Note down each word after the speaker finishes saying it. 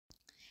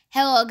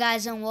Hello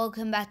guys and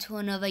welcome back to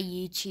another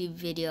YouTube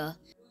video.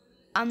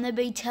 I'm going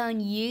to be telling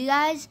you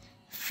guys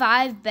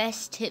 5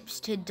 best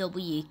tips to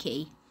W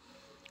key.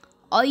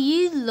 Are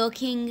you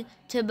looking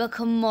to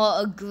become more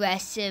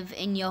aggressive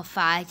in your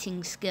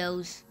fighting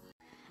skills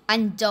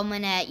and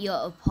dominate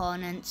your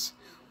opponents?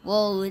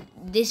 Well,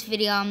 this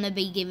video I'm going to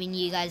be giving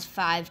you guys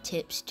 5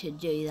 tips to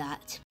do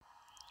that.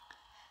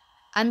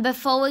 And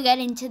before we get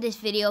into this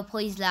video,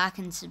 please like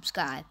and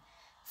subscribe.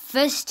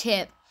 First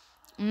tip.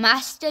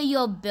 Master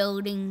your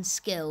building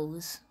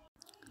skills.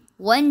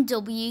 When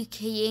W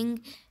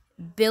keying,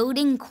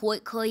 building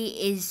quickly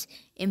is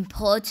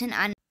important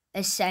and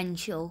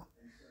essential.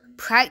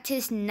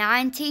 Practice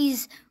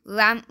 90s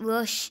ramp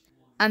rush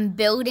and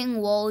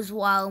building walls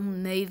while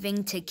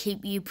moving to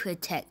keep you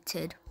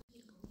protected.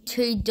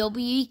 To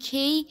W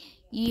key,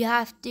 you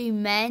have to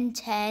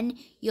maintain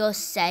your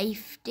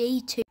safety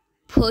to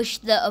push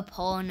the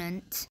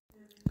opponent.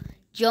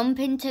 Jump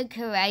into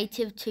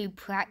creative to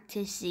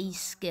practice these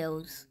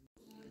skills.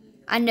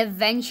 And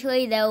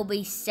eventually they'll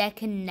be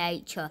second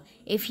nature.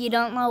 If you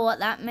don't know what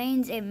that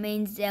means, it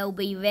means they'll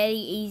be very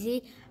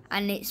easy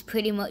and it's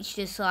pretty much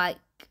just like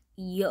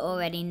you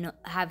already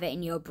have it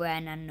in your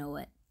brain and know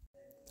it.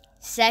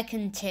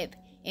 Second tip,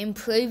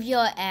 improve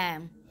your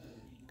aim.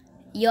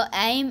 Your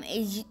aim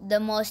is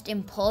the most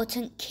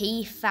important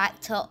key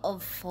factor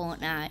of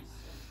Fortnite.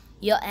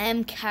 Your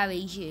aim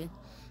carries you.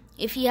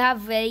 If you have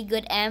very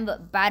good aim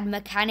but bad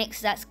mechanics,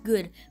 that's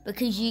good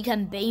because you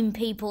can beam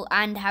people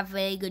and have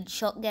very good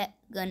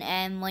shotgun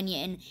aim when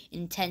you're in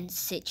intense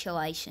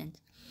situations.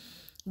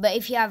 But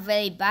if you have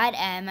very bad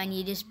aim and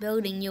you're just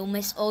building, you'll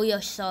miss all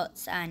your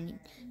shots and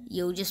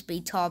you'll just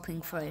be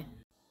tarping through.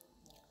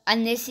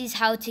 And this is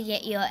how to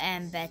get your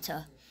aim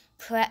better.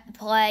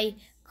 Play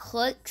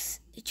clicks,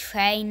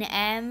 train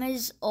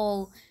aimers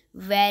or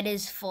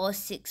Raiders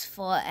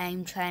 464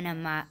 aim trainer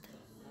map.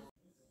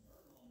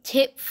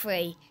 Tip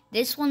 3.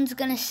 This one's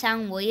gonna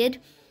sound weird,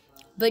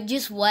 but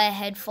just wear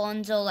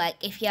headphones or like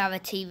if you have a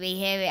TV,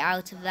 hear it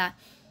out of that.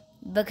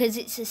 Because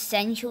it's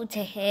essential to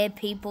hear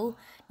people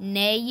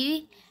near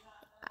you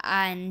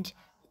and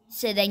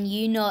so then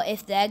you know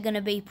if they're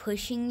gonna be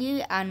pushing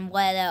you and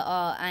where they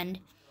are. And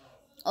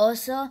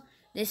also,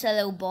 this is a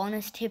little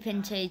bonus tip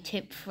into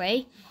tip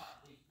 3.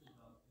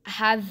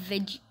 Have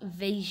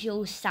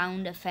visual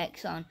sound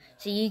effects on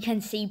so you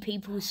can see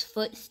people's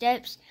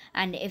footsteps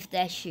and if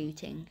they're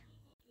shooting.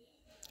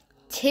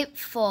 Tip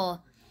 4.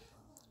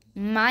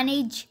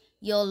 Manage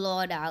your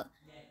loadout.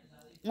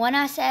 When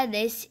I say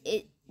this,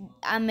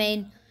 I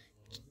mean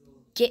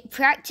get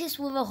practice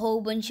with a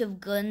whole bunch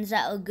of guns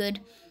that are good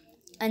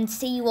and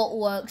see what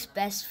works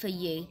best for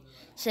you.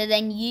 So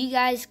then you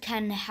guys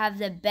can have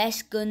the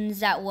best guns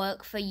that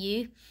work for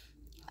you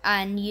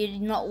and you're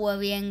not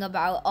worrying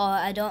about, oh,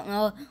 I don't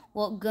know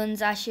what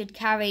guns I should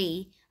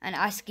carry and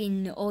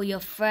asking all your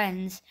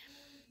friends.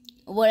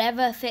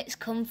 Whatever fits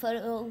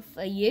comfortable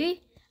for you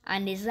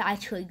and is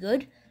actually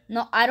good.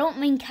 No, I don't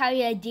mean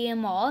carry a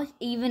DMR,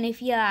 even if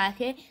you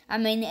like it. I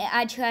mean it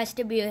actually has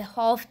to be a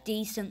half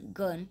decent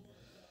gun.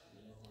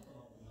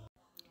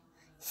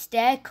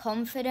 Stay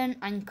confident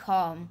and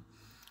calm.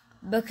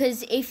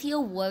 Because if you're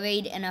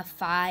worried in a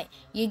fight,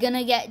 you're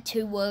gonna get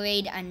too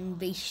worried and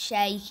be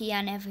shaky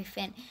and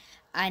everything,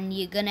 and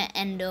you're gonna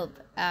end up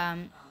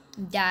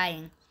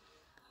dying.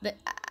 But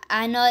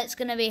I know it's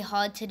gonna be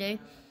hard to do.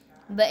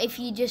 But if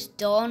you just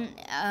don't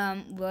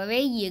worry,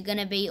 you're going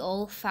to be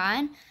all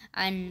fine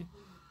and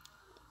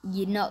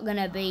you're not going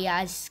to be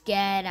as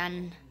scared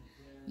and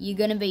you're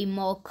going to be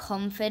more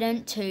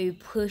confident to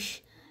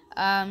push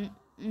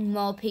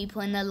more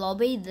people in the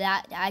lobby.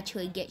 That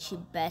actually gets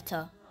you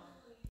better.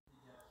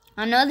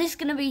 I know this is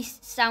going to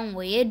sound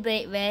weird, but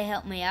it really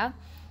helped me out.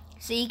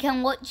 So you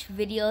can watch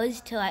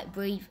videos to like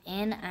breathe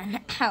in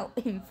and out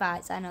in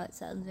fights. I know it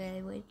sounds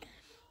really weird.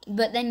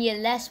 But then you're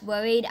less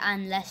worried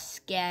and less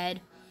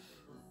scared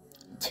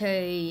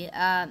to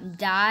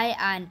die,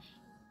 and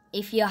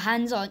if your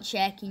hands aren't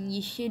shaking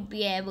you should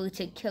be able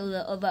to kill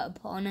the other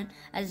opponent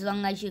as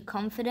long as you're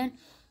confident,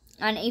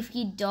 and if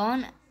you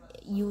don't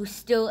you'll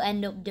still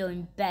end up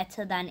doing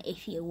better than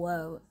if you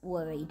were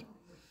worried.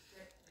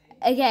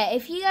 Okay,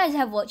 if you guys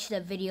have watched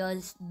the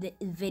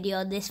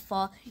video this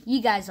far,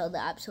 you guys are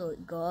the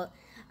absolute goat,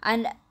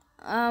 and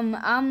I'm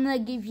gonna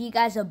give you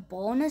guys a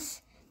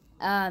bonus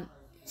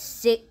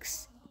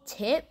 6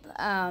 tip,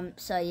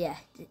 so yeah,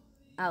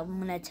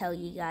 I'm going to tell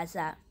you guys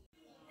that.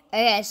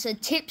 Okay, so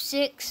tip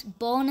 6,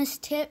 bonus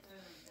tip,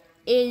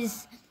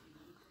 is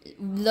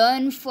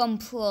learn from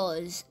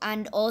pros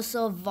and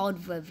also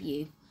VOD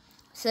review.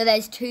 So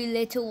there's 2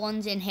 little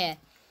ones in here.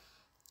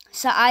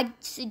 So I'd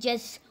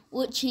suggest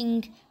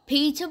watching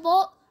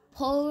Peterbot,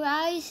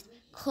 Polarized,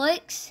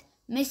 Clicks,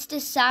 Mr.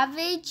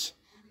 Savage,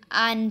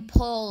 and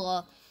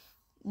Polo.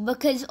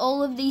 Because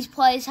all of these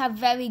players have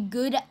very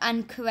good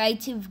and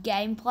creative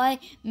gameplay.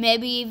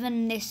 Maybe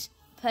even this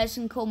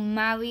person called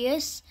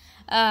Marius,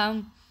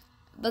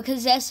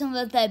 because they're some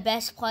of the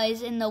best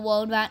players in the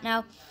world right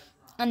now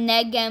and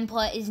their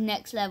gameplay is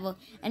next level,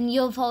 and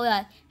you're probably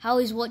like, how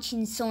is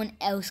watching someone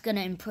else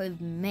gonna improve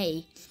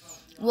me?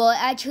 well, it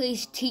actually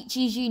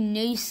teaches you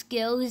new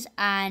skills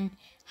and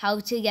how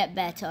to get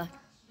better.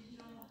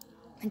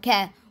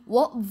 Okay,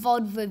 what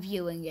VOD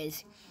reviewing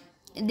is.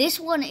 This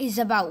one is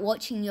about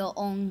watching your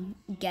own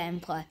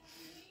gameplay.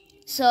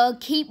 So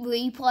keep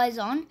replays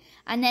on,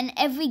 and then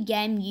every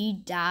game you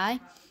die,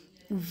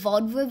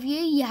 VOD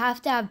review, you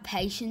have to have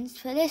patience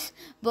for this,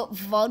 but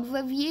VOD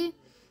review,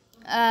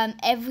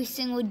 every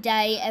single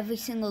day, every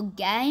single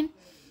game,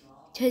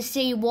 to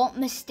see what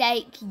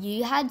mistake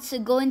you had. So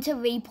go into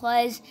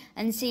replays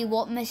and see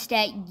what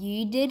mistake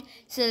you did,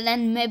 so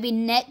then maybe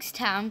next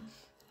time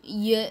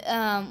you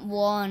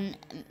won't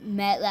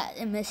make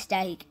that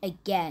mistake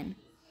again.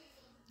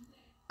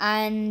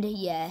 And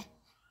yeah,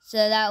 so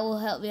that will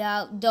help you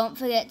out. Don't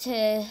forget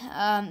to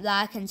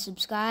like and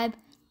subscribe.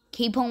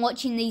 Keep on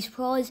watching these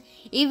pros.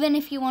 Even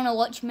if you want to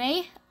watch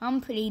me, I'm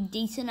pretty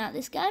decent at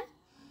this game.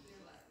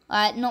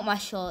 Not my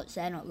shorts,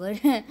 they're not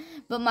good.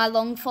 But my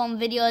long form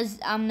videos,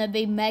 I'm going to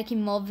be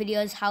making more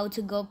videos how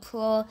to go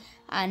pro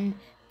and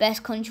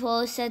best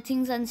controller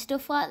settings and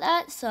stuff like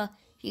that. So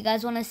if you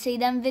guys want to see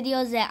them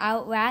videos, they're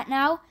out right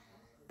now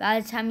by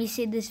the time you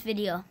see this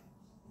video.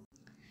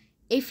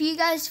 If you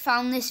guys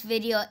found this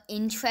video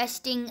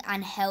interesting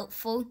and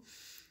helpful,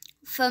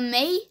 for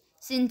me,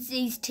 since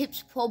these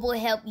tips probably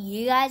help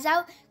you guys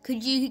out,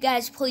 could you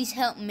guys please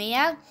help me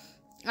out?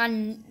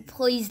 And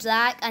please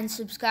like and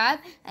subscribe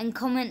and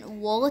comment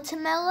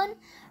watermelon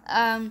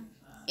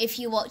if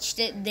you watched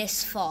it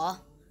this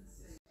far.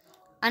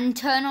 And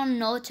turn on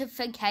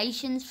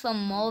notifications for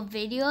more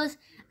videos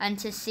and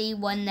to see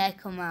when they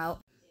come out.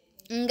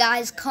 And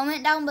guys,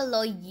 comment down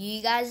below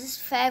you guys'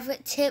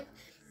 favourite tip,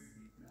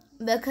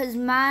 because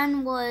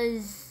mine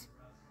was,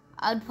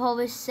 I'd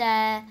probably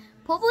say,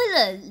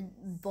 the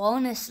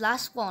bonus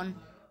last one,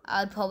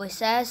 I'd probably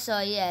say. So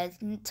yeah,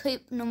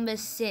 tip number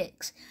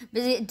 6,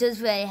 because it does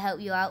really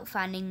help you out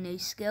finding new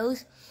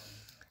skills.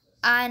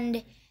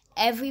 And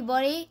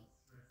everybody,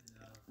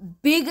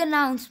 big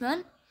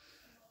announcement,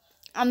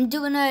 I'm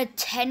doing a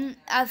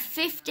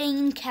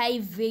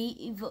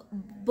 15k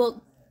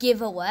book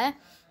giveaway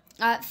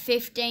at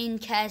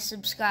 15k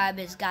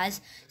subscribers,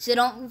 guys. So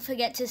don't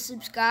forget to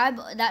subscribe.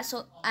 That's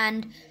all,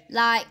 and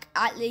like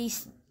at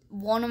least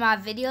one of my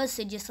videos.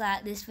 So just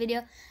like this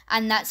video,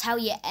 and that's how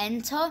you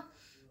enter.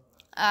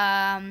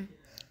 And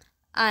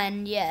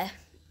yeah,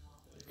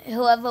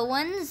 whoever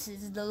wins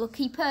is the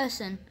lucky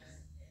person.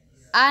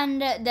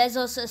 And there's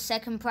also a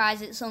second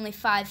prize. It's only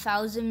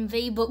 5,000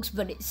 V-Bucks,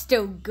 but it's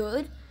still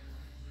good.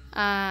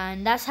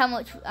 And that's how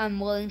much I'm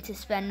willing to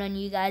spend on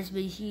you guys,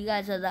 because you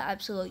guys are the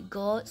absolute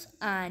goats.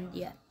 And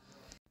yeah,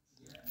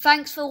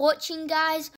 thanks for watching, guys.